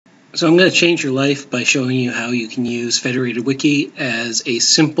So I'm going to change your life by showing you how you can use Federated Wiki as a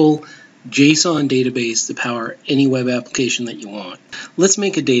simple JSON database to power any web application that you want. Let's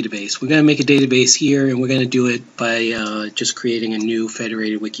make a database. We're going to make a database here, and we're going to do it by just creating a new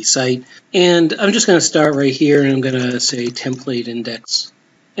Federated Wiki site. And I'm just going to start right here, and I'm going to say template index.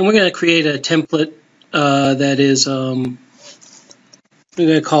 And we're going to create a template that is, we're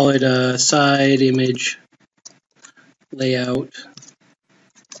going to call it a side image layout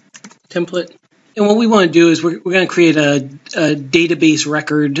template. And what we want to do is we're going to create a database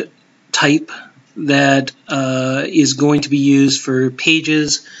record type that is going to be used for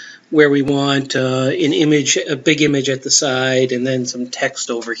pages where we want an image, a big image at the side, and then some text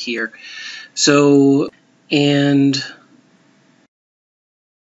over here. So, and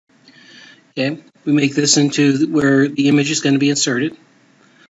okay, we make this into where the image is going to be inserted.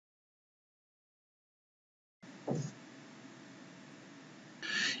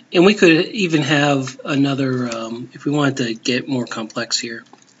 And we could even have another, if we wanted to get more complex here.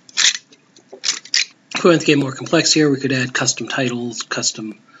 If we wanted to get more complex here, we could add custom titles,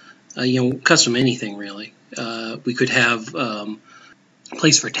 custom, custom anything really. We could have a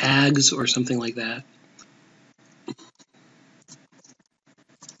place for tags or something like that.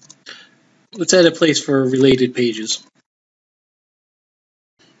 Let's add a place for related pages.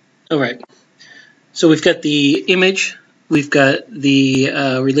 All right. So we've got the image. We've got the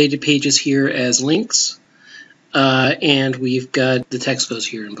related pages here as links, and we've got the text goes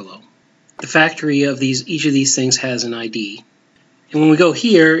here and below. The factory of each of these things has an ID. And when we go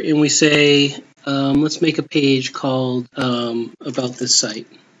here and we say, let's make a page called about this site.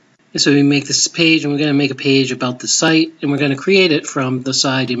 And so we make this page, and we're going to make a page about the site, and we're going to create it from the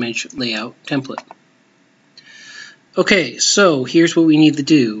side image layout template. Okay, so here's what we need to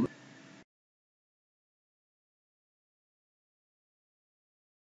do.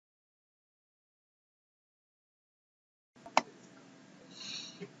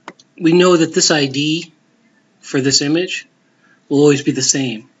 We know that this ID for this image will always be the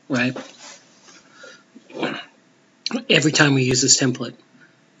same, right? Every time we use this template,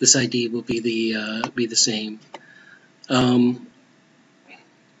 this ID will be the same.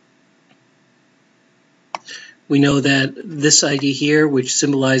 We know that this ID here, which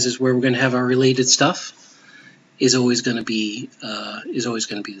symbolizes where we're going to have our related stuff, is always going to be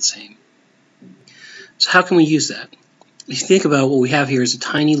the same. So how can we use that? If you think about what we have here is a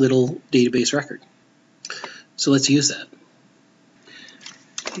tiny little database record. So let's use that.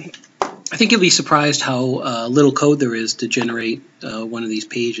 I think you'll be surprised how little code there is to generate one of these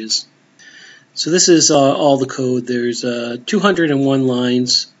pages. So this is all the code. There's 201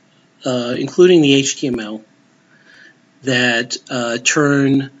 lines, including the HTML, that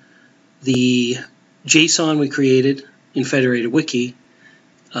turn the JSON we created in Federated Wiki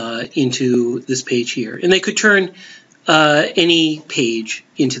into this page here. And they could turn any page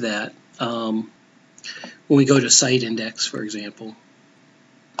into that. When we go to site index, for example,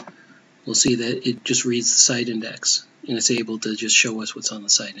 we'll see that it just reads the site index, and it's able to just show us what's on the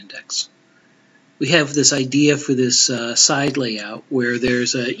site index. We have this idea for this side layout where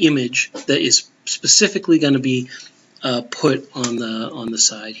there's an image that is specifically going to be put on the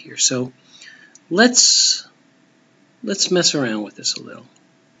side here. So let's mess around with this a little.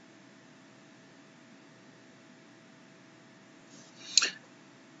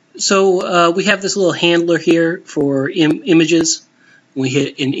 So we have this little handler here for images. We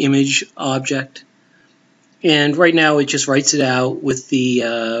hit an image object, and right now it just writes it out with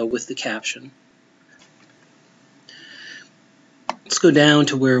the caption. Let's go down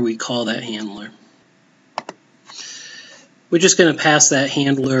to where we call that handler. We're just going to pass that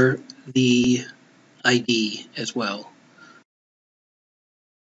handler the ID as well.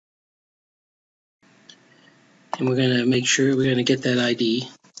 And we're going to make sure we're going to get that ID.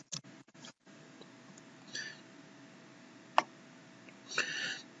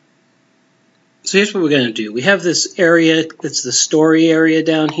 So here's what we're going to do. We have this area that's the story area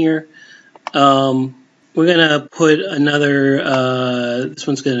down here. We're going to put another, this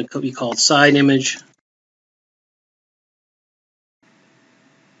one's going to be called side image.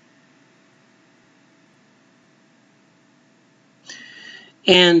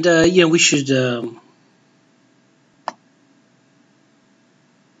 And, we should,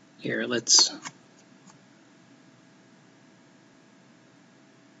 here, let's,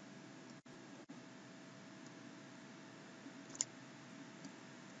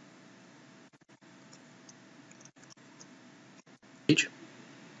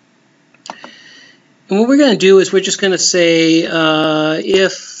 and what we're going to do is we're just going to say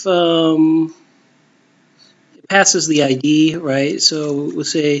if passes the ID, right? So we'll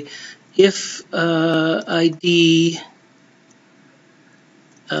say if ID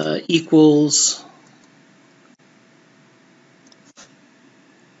equals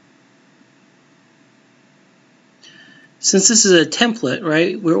since this is a template,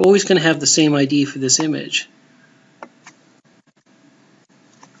 right, we're always going to have the same ID for this image.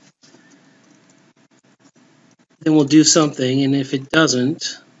 Then we'll do something, and if it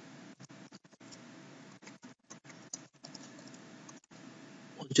doesn't,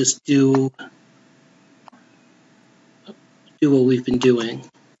 we'll just do what we've been doing.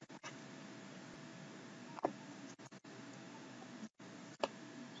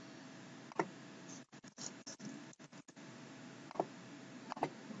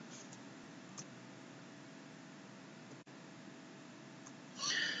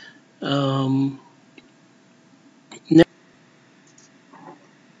 Now,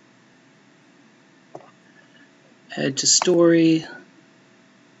 add to story.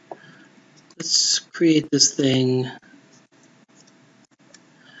 Let's create this thing.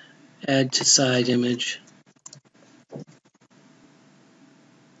 Add to side image.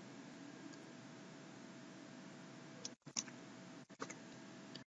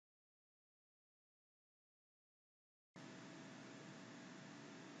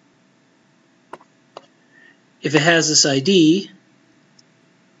 If it has this ID,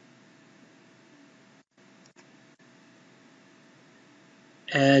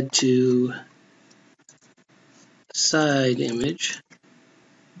 add to side image,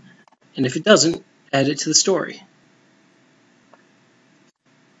 and if it doesn't, add it to the story.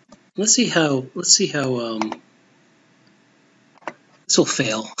 Let's see how this will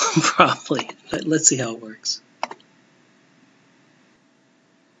fail probably, but let's see how it works.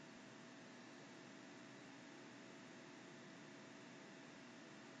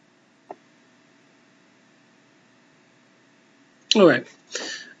 All right.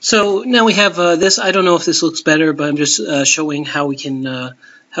 So now we have this. I don't know if this looks better, but I'm just showing how we can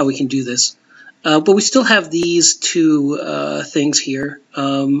do this. But we still have these two things here,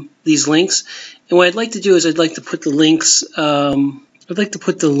 these links. And what I'd like to do is I'd like to put the links. I'd like to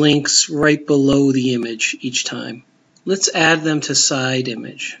put the links right below the image each time. Let's add them to side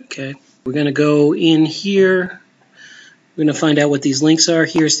image. Okay. We're going to go in here. We're going to find out what these links are.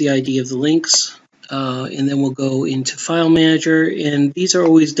 Here's the ID of the links. And then we'll go into File Manager, and these are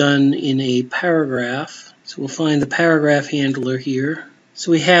always done in a paragraph. So we'll find the paragraph handler here.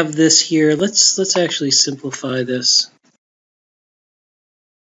 So we have this here. Let's actually simplify this.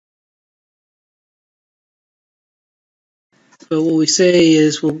 But what we say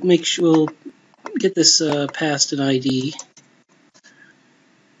is we'll get this past an ID.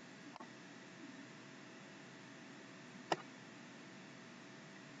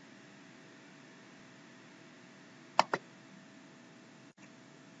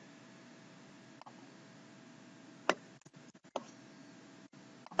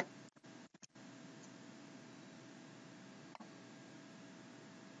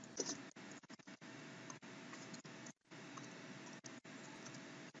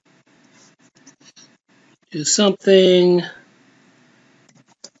 Do something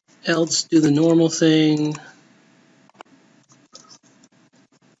else, do the normal thing,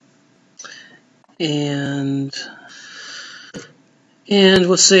 and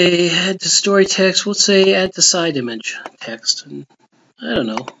we'll say add to story text. We'll say add to side image text, and I don't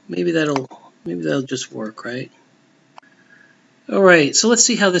know, maybe that'll just work, right? All right, so let's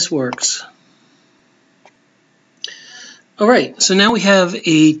see how this works. All right, so now we have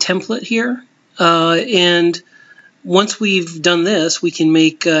a template here, and once we've done this, we can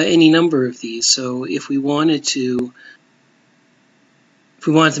make any number of these. So if we wanted to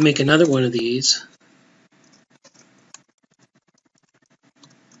make another one of these,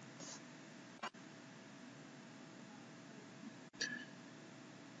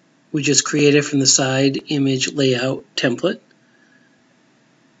 we just create it from the side image layout template.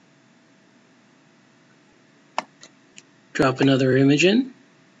 Drop another image in.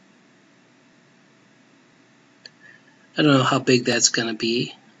 I don't know how big that's going to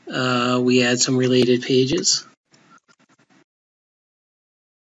be. We add some related pages.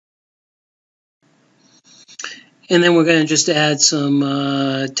 And then we're going to just add some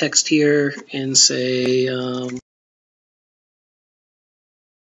text here and say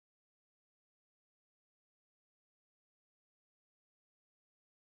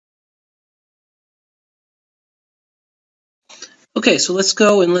okay, so let's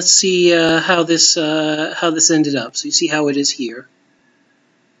go and let's see how this ended up. So you see how it is here.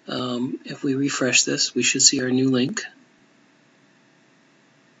 If we refresh this, we should see our new link.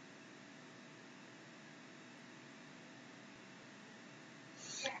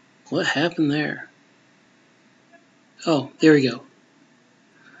 What happened there? Oh, there we go.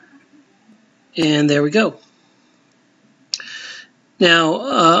 And there we go.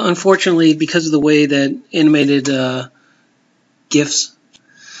 Now, unfortunately, because of the way that animated GIFs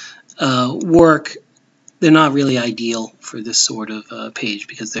work, they're not really ideal for this sort of page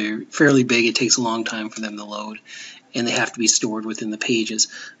because they're fairly big. It takes a long time for them to load, and they have to be stored within the pages.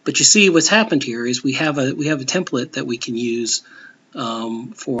 But you see, what's happened here is we have a template that we can use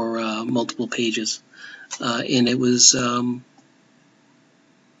for multiple pages, and it was.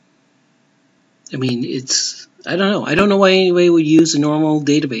 I mean, I don't know. I don't know why anybody would use a normal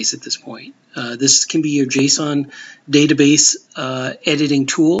database at this point. This can be your JSON database editing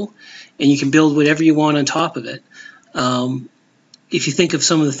tool, and you can build whatever you want on top of it. If you think of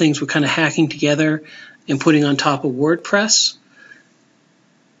some of the things we're kind of hacking together and putting on top of WordPress,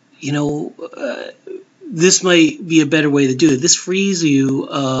 you know, this might be a better way to do it. This frees you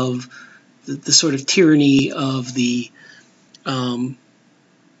of the sort of tyranny of the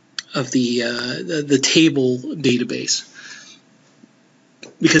table database,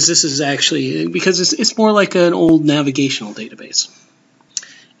 because this is actually it's more like an old navigational database.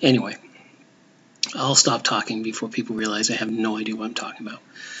 Anyway, I'll stop talking before people realize I have no idea what I'm talking about.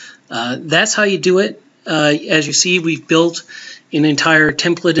 That's how you do it. As you see, we've built an entire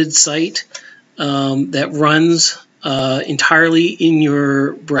templated site that runs entirely in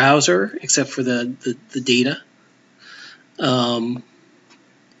your browser, except for the data.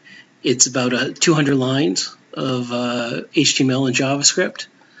 It's about 200 lines of HTML and JavaScript,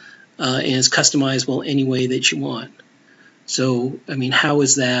 and it's customizable any way that you want. So, I mean, how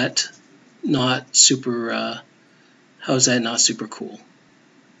is that not super cool?